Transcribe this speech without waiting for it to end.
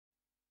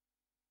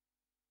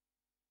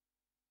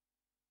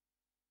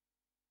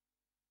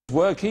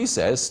Work, he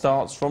says,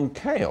 starts from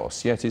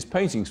chaos, yet his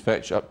paintings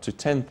fetch up to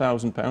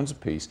 £10,000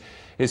 apiece.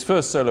 His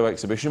first solo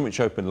exhibition, which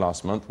opened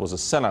last month, was a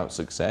sellout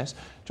success.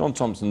 John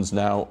Thompson's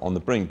now on the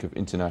brink of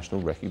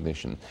international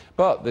recognition.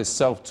 But this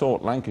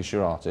self-taught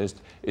Lancashire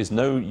artist is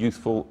no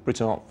youthful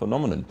Brit art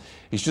phenomenon.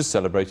 He's just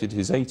celebrated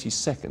his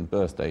 82nd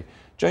birthday.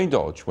 Jane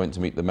Dodge went to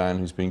meet the man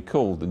who's been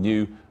called the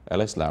new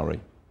L.S. Lowry.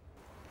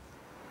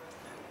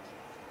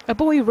 A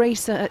boy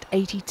racer at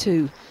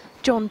 82.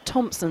 John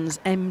Thompson's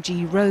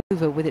MG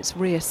Rover with its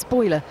rear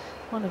spoiler,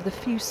 one of the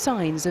few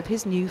signs of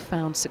his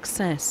newfound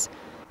success.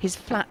 His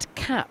flat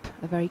cap,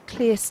 a very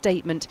clear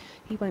statement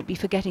he won't be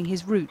forgetting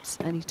his roots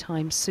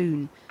anytime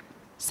soon.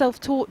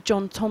 Self-taught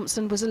John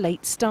Thompson was a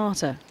late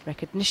starter.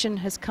 Recognition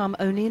has come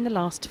only in the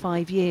last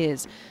 5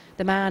 years.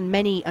 The man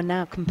many are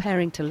now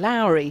comparing to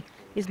Lowry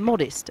is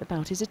modest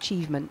about his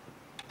achievement.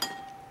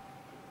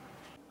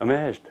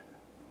 Amazed,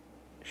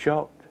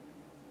 shocked.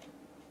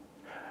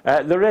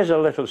 There is a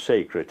little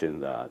secret in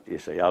that, you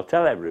see. I'll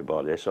tell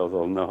everybody so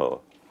they'll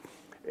know.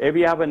 If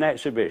you have an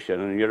exhibition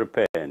and you're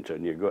a painter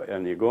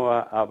and you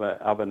go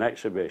have an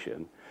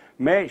exhibition,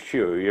 make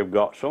sure you've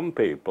got some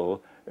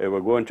people who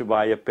are going to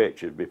buy your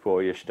pictures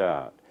before you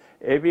start.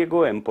 If you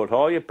go in, put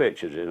all your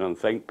pictures in and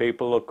think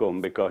people will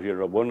come because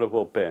you're a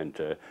wonderful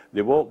painter,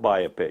 they won't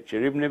buy a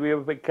picture. Even if you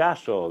have a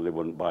Picasso, they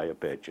wouldn't buy a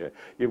picture.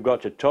 You've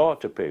got to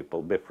talk to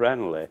people, be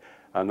friendly.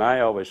 And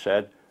I always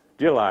said,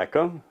 do you like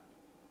them?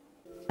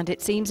 And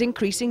it seems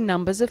increasing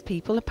numbers of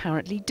people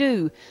apparently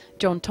do.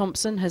 John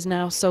Thompson has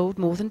now sold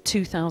more than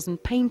 2,000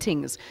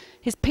 paintings.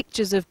 His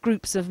pictures of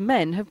groups of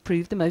men have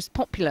proved the most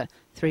popular.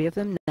 3 of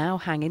them now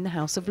hang in the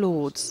House of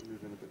Lords.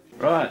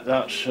 Right,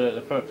 that's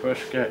the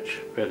first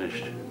sketch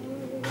finished.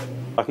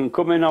 I can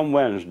come in on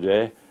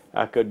Wednesday.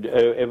 I could,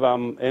 if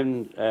I'm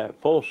in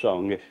full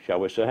song, shall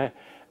we say,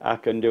 I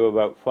can do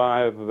about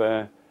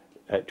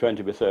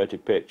 20 to 30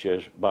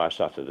 pictures by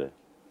Saturday.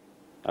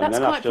 And that's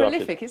quite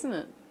prolific, isn't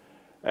it?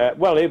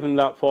 Well, even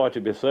that 40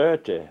 by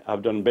 30,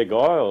 I've done big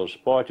oils,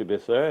 40 by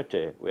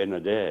 30 in a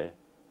day.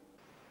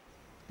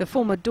 The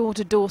former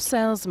door-to-door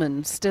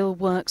salesman still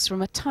works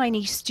from a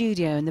tiny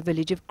studio in the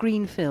village of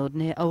Greenfield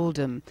near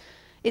Oldham.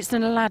 It's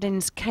an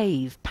Aladdin's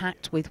cave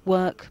packed with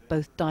work,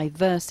 both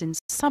diverse in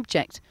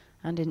subject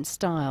and in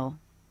style.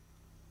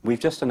 We've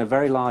just done a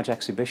very large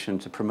exhibition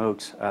to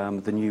promote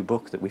the new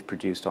book that we've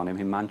produced on him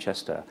in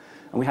Manchester.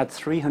 And we had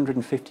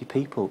 350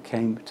 people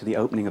came to the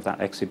opening of that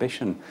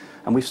exhibition.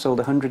 And we've sold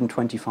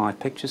 125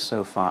 pictures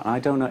so far. And I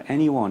don't know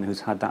anyone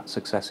who's had that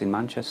success in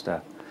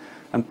Manchester.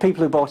 And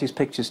people who bought his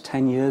pictures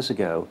 10 years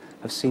ago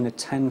have seen a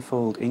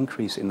tenfold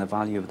increase in the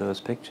value of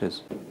those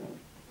pictures.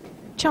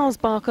 Charles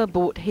Barker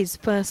bought his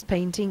first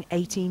painting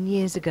 18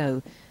 years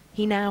ago.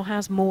 He now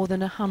has more than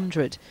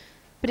 100.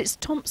 But it's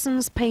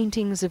Thompson's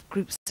paintings of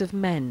groups of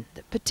men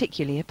that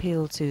particularly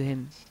appeal to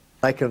him.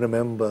 I can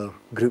remember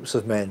groups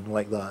of men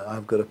like that.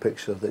 I've got a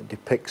picture that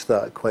depicts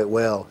that quite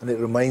well, and it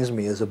reminds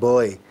me as a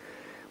boy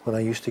when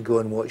I used to go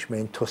and watch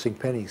men tossing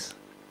pennies,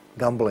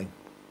 gambling,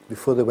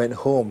 before they went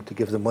home to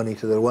give the money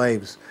to their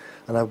wives.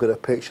 And I've got a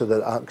picture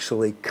that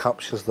actually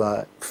captures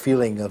that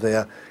feeling of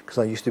there, because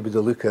I used to be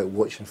the lookout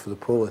watching for the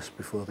police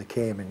before they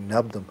came and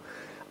nabbed them.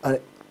 And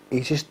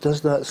he just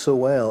does that so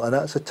well, and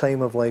that's a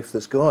time of life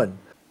that's gone.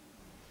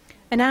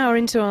 An hour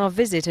into our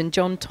visit and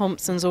John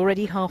Thompson's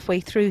already halfway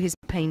through his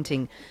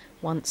painting.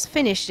 Once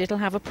finished, it'll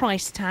have a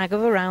price tag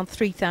of around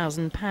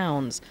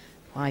 £3,000.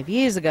 5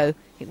 years ago,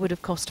 it would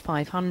have cost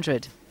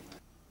 £500.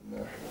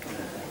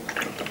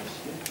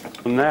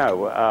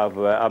 Now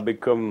I've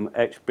become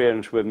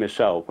experienced with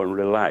myself and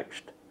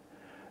relaxed.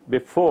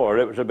 Before,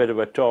 it was a bit of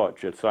a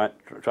torture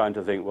trying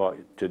to think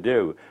what to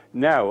do.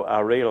 Now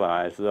I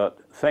realise that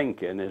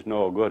thinking is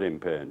no good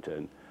in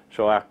painting,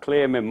 so I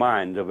clear my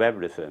mind of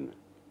everything.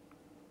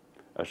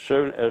 As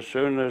soon as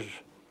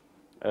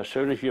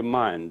your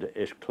mind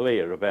is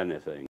clear of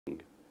anything,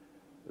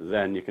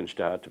 then you can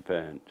start to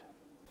paint.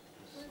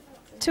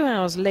 2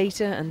 hours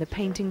later and the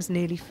painting's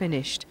nearly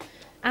finished.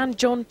 And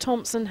John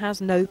Thompson has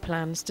no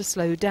plans to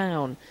slow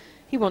down.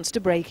 He wants to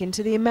break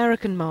into the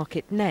American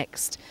market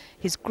next.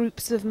 His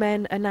groups of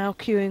men are now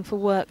queuing for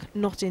work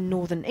not in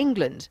northern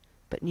England,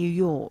 but New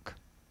York.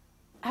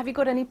 Have you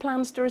got any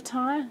plans to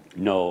retire?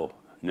 No,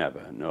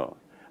 never, no.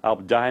 I'll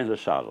die in the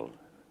saddle.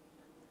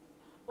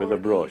 With a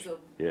brush,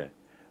 yeah,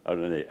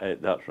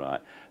 that's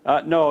right.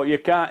 No, you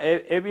can't.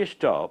 If you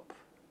stop,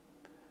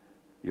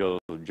 you'll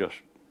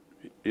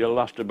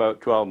last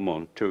about 12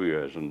 months, 2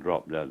 years, and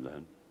drop dead.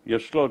 Then you'll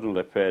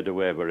suddenly fade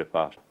away very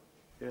fast.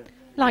 Yeah.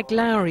 Like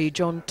Lowry,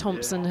 John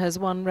Thompson has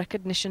won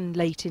recognition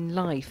late in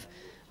life,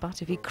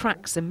 but if he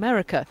cracks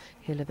America,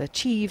 he'll have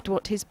achieved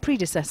what his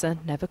predecessor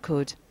never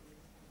could.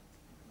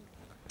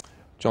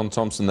 John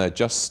Thompson there,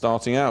 just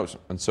starting out,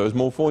 and so is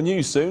more 4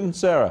 News soon.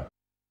 Sarah.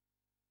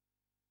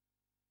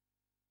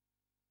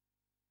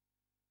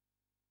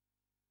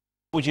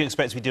 What would you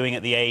expect to be doing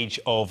at the age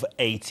of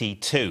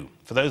 82?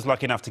 For those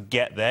lucky enough to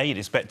get there, you'd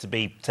expect to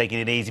be taking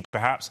it easy,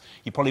 perhaps.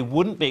 You probably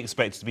wouldn't be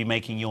expected to be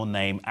making your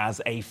name as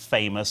a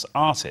famous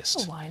artist.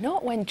 Well, why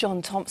not? When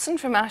John Thompson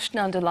from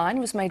Ashton-under-Lyne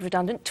was made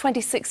redundant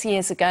 26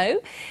 years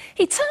ago,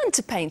 he turned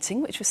to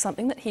painting, which was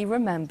something that he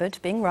remembered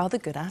being rather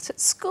good at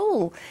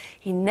school.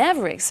 He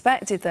never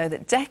expected, though,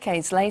 that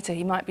decades later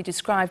he might be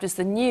described as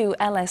the new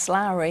L.S.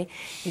 Lowry.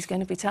 He's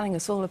going to be telling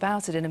us all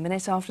about it in a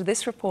minute after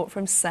this report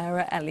from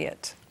Sarah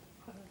Elliott.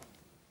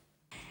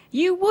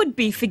 You would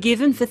be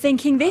forgiven for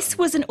thinking this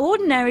was an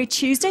ordinary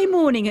Tuesday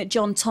morning at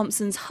John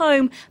Thompson's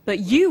home, but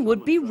you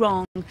would be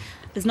wrong.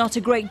 There's not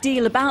a great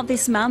deal about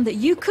this man that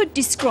you could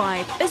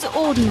describe as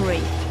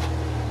ordinary.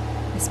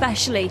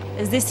 Especially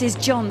as this is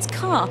John's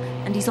car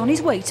and he's on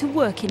his way to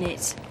work in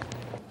it.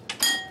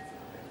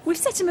 We've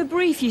set him a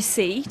brief, you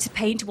see, to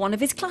paint one of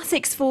his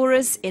classics for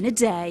us in a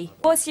day.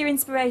 What's your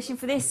inspiration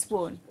for this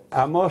one?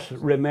 I must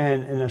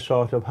remain in a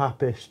sort of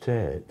happy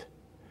state,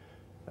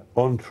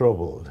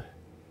 untroubled.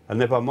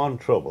 And if I'm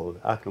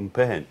untroubled, I can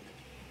paint.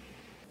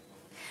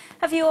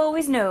 Have you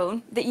always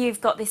known that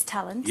you've got this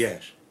talent?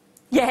 Yes.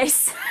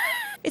 Yes.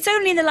 It's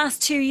only in the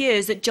last 2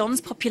 years that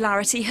John's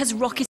popularity has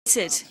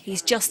rocketed.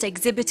 He's just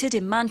exhibited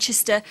in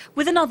Manchester,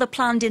 with another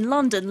planned in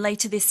London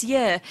later this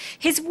year.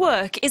 His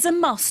work is a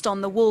must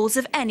on the walls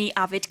of any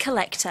avid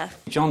collector.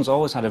 John's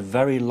always had a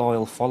very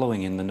loyal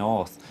following in the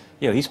north.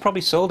 You know, he's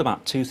probably sold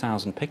about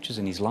 2,000 pictures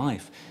in his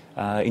life.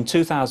 In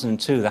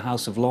 2002, the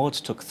House of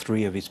Lords took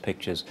 3 of his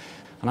pictures.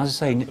 And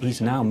as I say,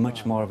 he's now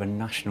much more of a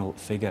national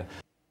figure.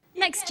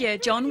 Next year,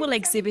 John will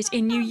exhibit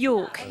in New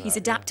York. He's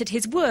adapted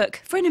his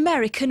work for an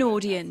American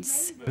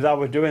audience. If I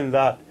was doing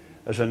that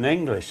as an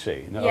English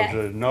scene, or as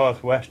a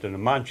northwestern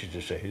and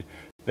Manchester scene,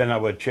 then I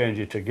would change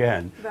it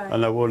again,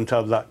 and I wouldn't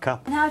have that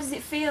cap. And how does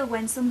it feel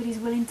when somebody's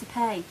willing to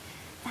pay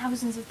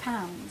thousands of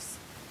pounds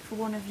for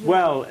one of your...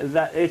 Well,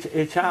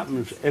 it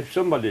happens. If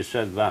somebody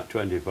said that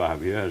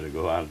 25 years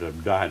ago, I'd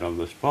have died on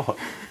the spot.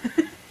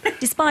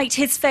 Despite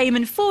his fame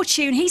and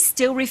fortune, he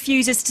still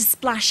refuses to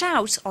splash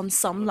out on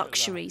some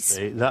luxuries.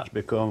 See, that's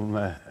become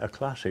a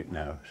classic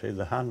now. See,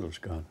 the handle's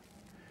gone.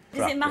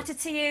 Does it matter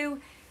to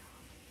you,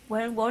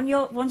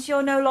 once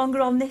you're no longer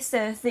on this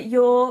earth, that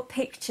your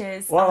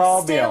pictures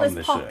are still as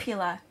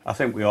popular? I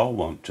think we all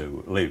want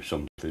to leave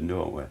something,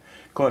 don't we?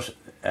 Of course,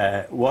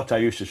 what I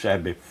used to say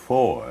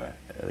before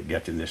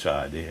getting this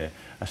idea,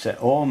 I said,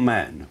 all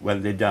men,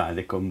 when they die,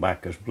 they come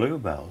back as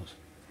bluebells.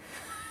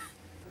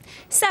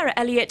 Sarah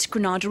Elliott,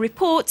 Granada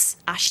Reports,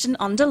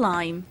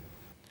 Ashton-under-Lyne.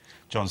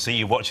 John, see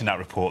you watching that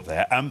report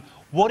there.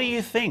 What do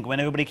you think when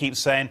everybody keeps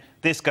saying,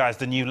 this guy's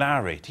the new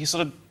Lowry? Do you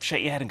sort of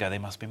shake your head and go, they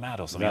must be mad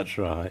or something? That's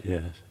right,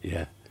 yes,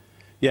 yeah.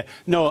 Yeah,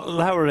 no,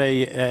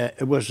 Lowry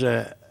was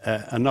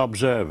an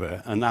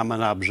observer and I'm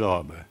an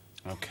absorber.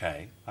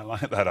 OK, I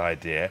like that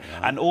idea.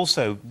 Yeah. And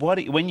also,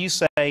 when you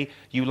say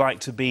you like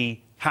to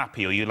be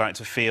happy or you like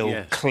to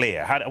feel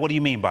clear, what do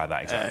you mean by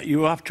that exactly?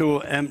 You have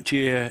to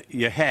empty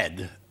your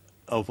head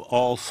of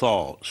all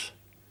thoughts.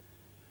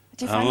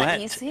 Do you find that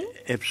easy?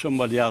 If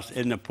somebody else,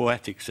 in a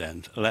poetic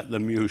sense, let the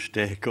muse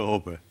take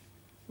over.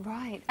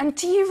 Right. And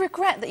do you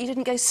regret that you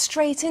didn't go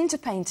straight into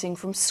painting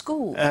from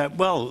school?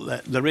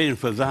 Well, the reason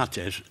for that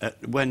is,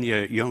 when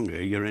you're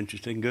younger, you're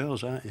interested in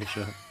girls, aren't you?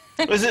 So...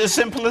 Is it as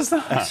simple as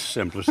that? As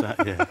simple as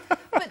that, yeah.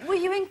 But were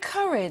you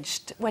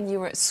encouraged when you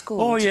were at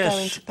school to go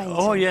into painting?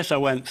 Oh, yes, I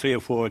went 3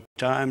 or 4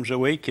 times a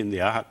week in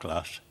the art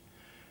class.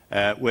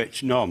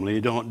 Which normally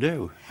you don't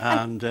do.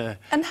 And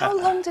how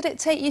long did it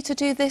take you to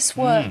do this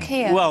work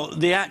here? Well,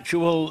 the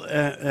actual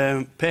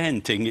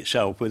painting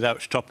itself,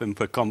 without stopping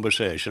for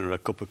conversation or a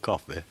cup of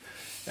coffee,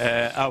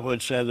 I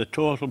would say the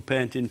total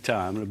painting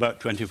time was about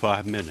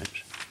 25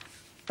 minutes.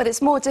 But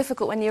it's more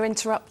difficult when you're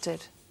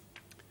interrupted.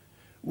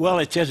 Well,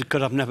 it is,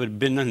 because I've never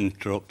been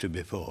interrupted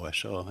before,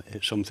 so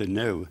it's something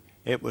new.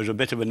 It was a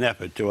bit of an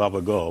effort to have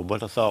a go,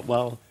 but I thought,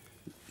 well,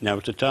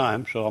 now's the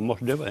time, so I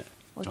must do it.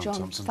 Well, John,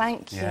 Thompson.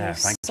 thank you thank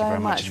you so very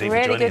much.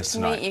 Really good to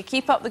meet you.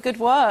 Keep up the good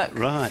work.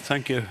 Right,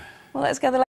 thank you. Well, let's go the